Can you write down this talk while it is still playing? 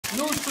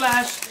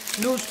Newsflash,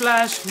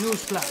 newsflash,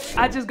 newsflash.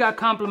 I just got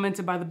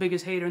complimented by the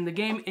biggest hater in the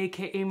game,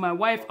 aka my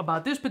wife,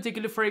 about this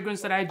particular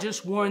fragrance that I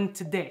just worn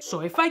today. So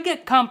if I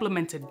get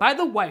complimented by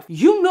the wife,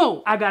 you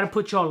know I gotta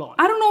put y'all on.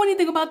 I don't know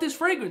anything about this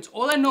fragrance.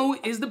 All I know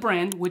is the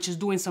brand, which is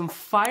doing some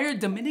fire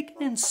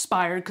Dominican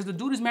inspired, because the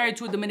dude is married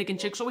to a Dominican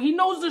chick, so he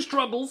knows the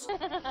struggles.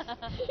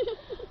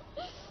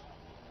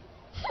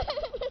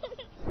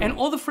 And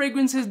all the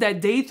fragrances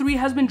that day 3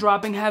 has been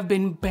dropping have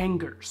been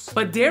bangers.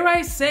 But dare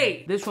I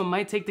say, this one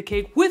might take the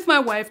cake with my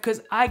wife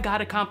because I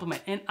got a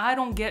compliment. And I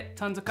don't get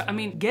tons of,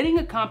 getting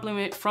a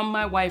compliment from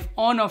my wife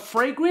on a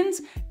fragrance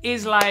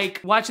is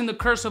like watching The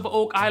Curse of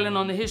Oak Island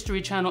on the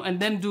History Channel and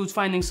them dudes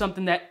finding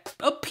something that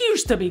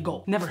appears to be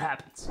gold. Never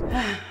happens.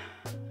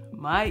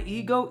 My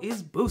ego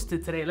is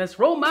boosted today. Let's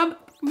roll my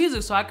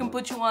music so I can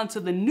put you on to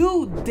the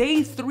new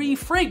day 3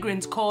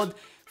 fragrance called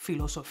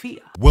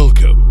Filosofia.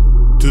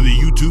 Welcome to the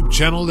YouTube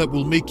channel that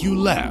will make you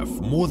laugh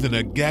more than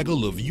a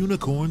gaggle of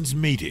unicorns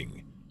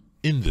mating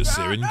in the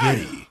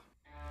Serengeti.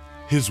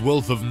 His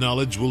wealth of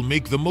knowledge will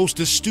make the most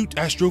astute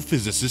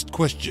astrophysicist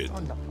question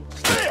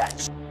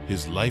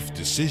his life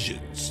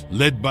decisions.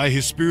 Led by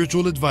his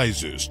spiritual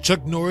advisors,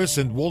 Chuck Norris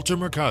and Walter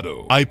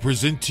Mercado, I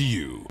present to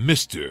you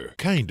Mr.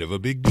 Kind of a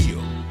Big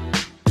Deal.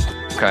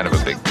 Kind of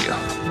a big deal.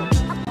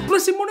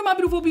 Listen, morning, my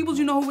beautiful peoples,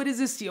 you know who it is.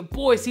 It's your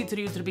boy, C to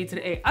the U to the B to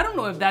the A. I don't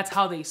know if that's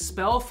how they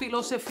spell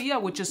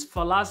Filosofia, which is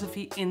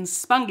philosophy in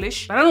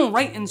Spanglish, but I don't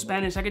write in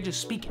Spanish, I could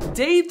just speak it.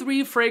 Day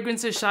 3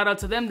 fragrances, shout out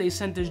to them. They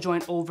sent this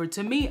joint over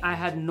to me. I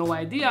had no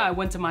idea. I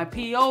went to my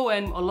PO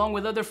and along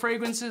with other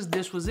fragrances,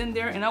 this was in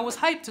there and I was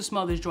hyped to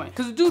smell this joint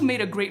because the dude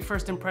made a great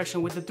first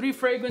impression with the 3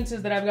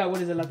 fragrances that I've got.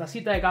 What is it? La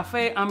Tacita de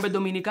Café, Amber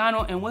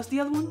Dominicano, and what's the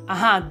other one?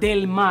 Aha,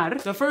 Del Mar.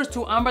 The first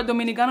 2, Amber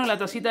Dominicano and La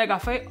Tacita de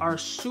Café, are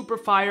super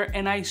fire,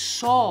 and I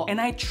saw and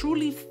I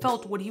truly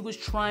felt what he was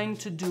trying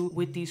to do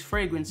with these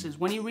fragrances.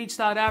 When he reached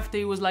out after,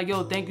 he was like,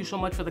 yo, thank you so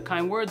much for the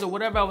kind words or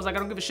whatever. I was like, I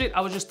don't give a shit. I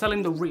was just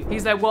telling the real.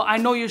 He's like, well, I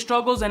know your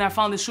struggles and I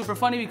found this super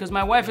funny because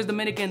my wife is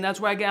Dominican. That's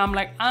where I'm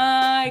like,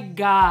 I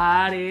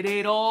got it.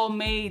 It all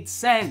made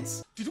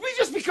sense. Did we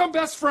just become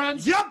best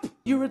friends? Yep.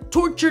 You're a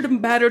tortured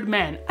and battered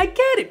man. I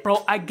get it,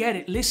 bro. I get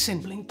it. Listen,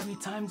 blink 3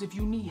 times if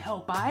you need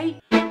help, aight?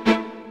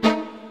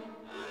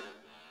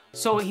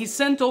 So he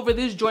sent over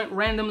this joint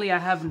randomly. I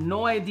have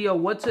no idea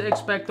what to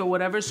expect or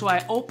whatever. So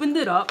I opened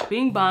it up.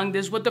 Bing bang.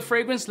 This is what the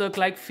fragrance looked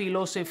like.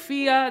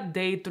 Filosofia,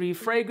 day 3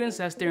 fragrance.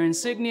 That's their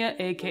insignia,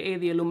 aka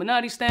the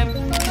Illuminati stamp.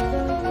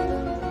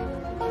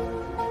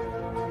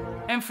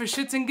 And for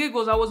shits and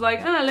giggles, I was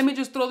like, let me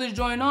just throw this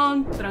joint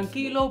on.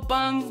 Tranquilo,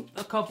 bang,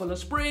 a couple of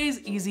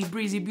sprays, easy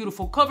breezy,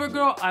 beautiful cover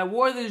girl. I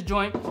wore this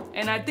joint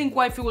and I think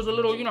wifey was a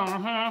little, you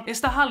know, it's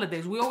the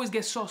holidays. We always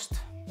get sauced.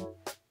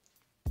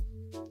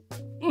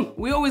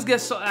 We always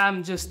get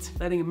I'm just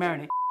letting it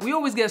marinate. We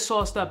always get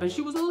sauced up and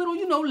she was a little,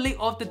 you know, late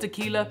off the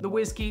tequila, the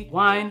whiskey,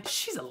 wine.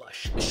 She's a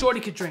lush. Shorty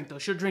could drink though.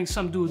 She'll drink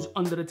some dudes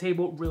under the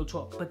table, real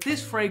talk. But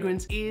this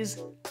fragrance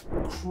is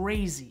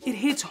crazy. It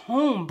hits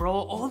home, bro.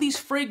 All these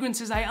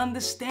fragrances, I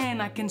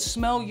understand. I can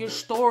smell your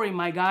story,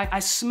 my guy. I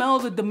smell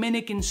the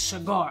Dominican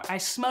cigar. I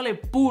smell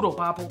it puro,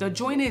 papo. The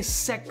joint is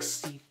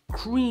sexy,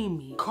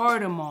 creamy,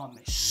 cardamom,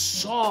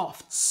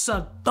 soft,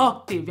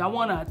 seductive. Y'all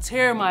wanna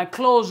tear my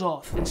clothes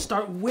off and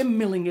start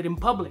windmilling it in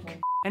public.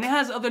 And it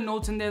has other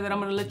notes in there that I'm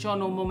gonna let y'all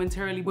know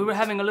momentarily. We were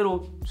having a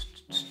little,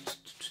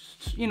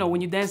 you know,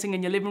 when you're dancing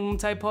in your living room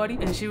type party.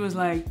 And she was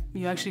like,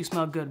 you actually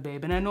smell good,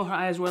 babe. And I know her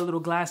eyes were a little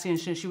glassy and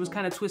shit. She was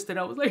kind of twisted.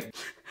 I was like,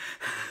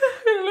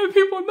 let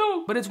people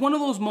know. But it's one of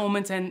those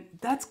moments, and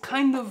that's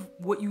kind of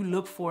what you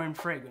look for in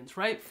fragrance,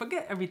 right?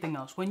 Forget everything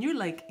else. When you're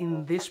like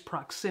in this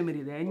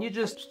proximity there and you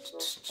just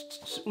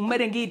un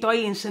merenguito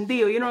ahí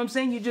encendido, you know what I'm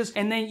saying? You just,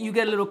 and then you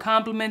get little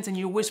compliments and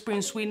you're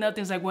whispering sweet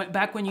nothings like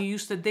back when you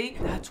used to date.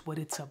 That's what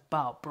it's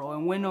about, bro.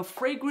 And when a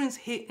fragrance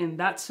hit in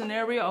that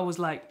scenario, I was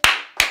like,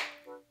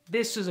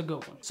 this is a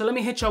good one. So let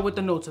me hit y'all with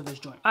the notes of this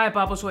joint. All right,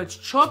 Papa, so it's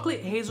chocolate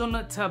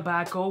hazelnut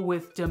tobacco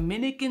with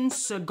Dominican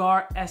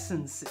cigar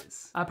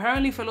essences.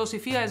 Apparently,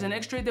 Filosofia is an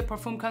extrait de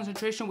parfum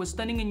concentration with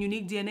stunning and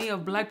unique DNA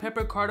of black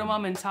pepper,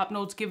 cardamom, and top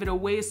notes give it a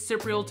way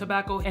Cypriot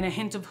tobacco and a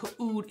hint of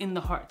oud in the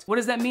heart. What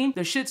does that mean?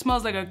 The shit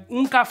smells like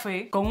un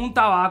café con un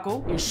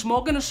tabaco. You're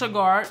smoking a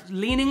cigar,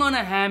 leaning on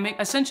a hammock.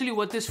 Essentially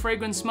what this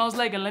fragrance smells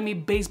like, and let me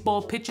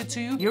baseball pitch it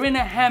to you. You're in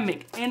a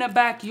hammock, in a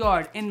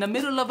backyard, in the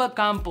middle of a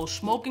campo,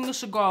 smoking a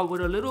cigar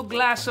with a little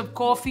glass of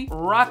coffee,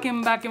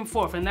 rocking back and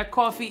forth, and that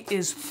coffee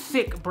is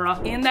thick,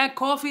 bruh. In that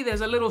coffee,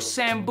 there's a little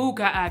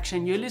sambuca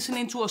action. You're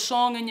listening to a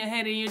song in your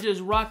head and you're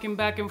just rocking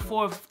back and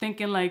forth,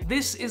 thinking like,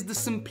 this is the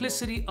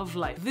simplicity of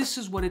life. This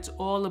is what it's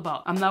all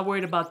about. I'm not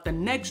worried about the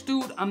next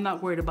dude. I'm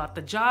not worried about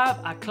the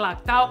job. I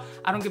clocked out.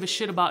 I don't give a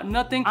shit about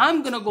nothing.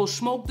 I'm gonna go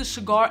smoke the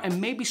cigar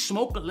and maybe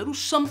smoke a little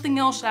something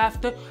else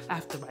after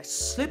I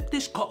slip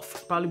this coffee.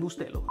 Probably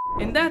bustelo.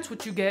 And that's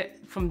what you get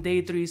from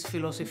Day 3's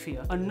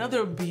Filosofia.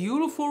 Another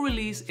beautiful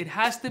release. It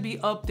has to be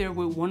up there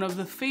with one of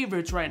the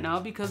favorites right now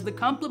because the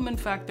compliment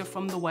factor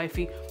from the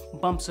wifey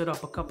bumps it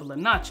up a couple of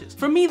notches.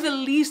 For me, the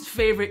least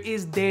favorite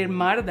is Del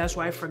Mar. That's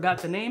why I forgot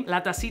the name.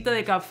 La Tacita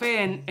de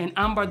Café and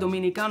Ámbar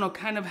Dominicano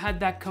kind of had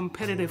that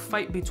competitive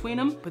fight between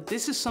them, but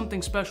this is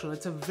something special.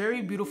 It's a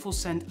very beautiful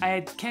scent. I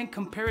can't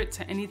compare it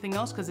to anything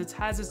else because it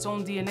has its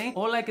own DNA.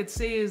 All I could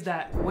say is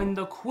that when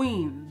the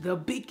queen, the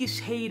biggest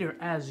hater,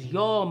 as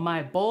y'all,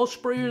 my ball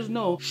sprayers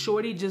know,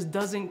 Shorty just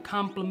doesn't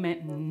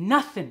compliment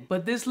nothing.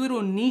 But this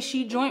little niche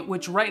joint,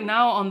 which right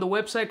now on the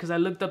website, because I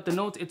looked up the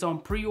notes, it's on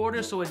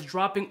pre-order, so it's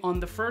dropping on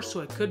the 1st, so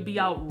it could be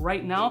out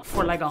right now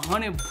for like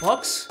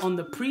 $100 on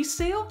the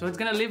pre-sale. So it's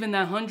gonna live in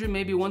that 100,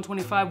 maybe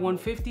 125,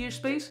 150-ish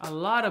space. A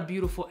lot of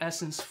beautiful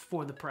essence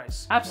for the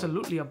price.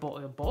 Absolutely a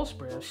ball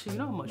sprayer. Shit, you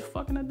know how much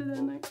fucking I did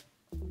that night?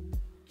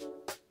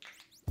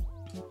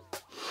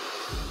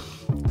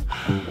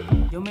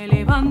 Yo me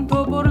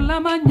levanto por la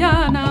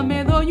mañana,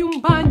 me doy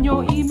un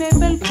baño y me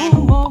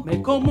perfumo,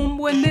 me como un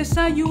buen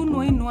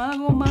desayuno y no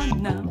hago más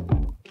nada.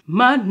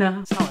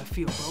 Mana. That's how I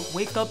feel, bro.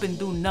 Wake up and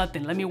do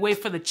nothing. Let me wait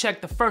for the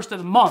check the 1st of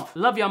the month.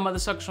 Love y'all mother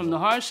suckers from the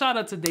heart. Shout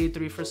out to Day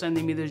 3 for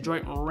sending me this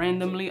joint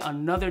randomly.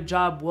 Another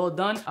job well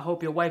done. I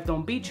hope your wife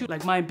don't beat you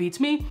like mine beats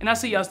me. And I'll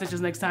see y'all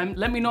snitches next time.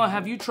 Let me know,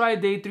 have you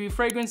tried Day 3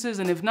 fragrances?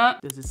 And if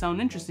not, does it sound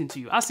interesting to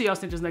you? I'll see y'all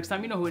snitches next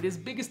time. You know who it is.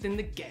 Biggest in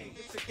the gang.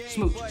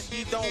 Smooches.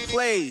 He don't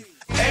play.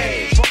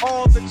 Hey, for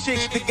all the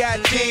chicks that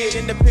got dead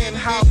in the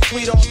penthouse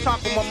suite on top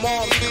of my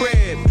mom's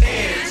crib.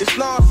 It's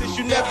nonsense,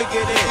 you never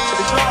get in.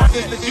 It's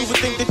nonsense that you would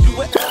think that you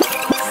would.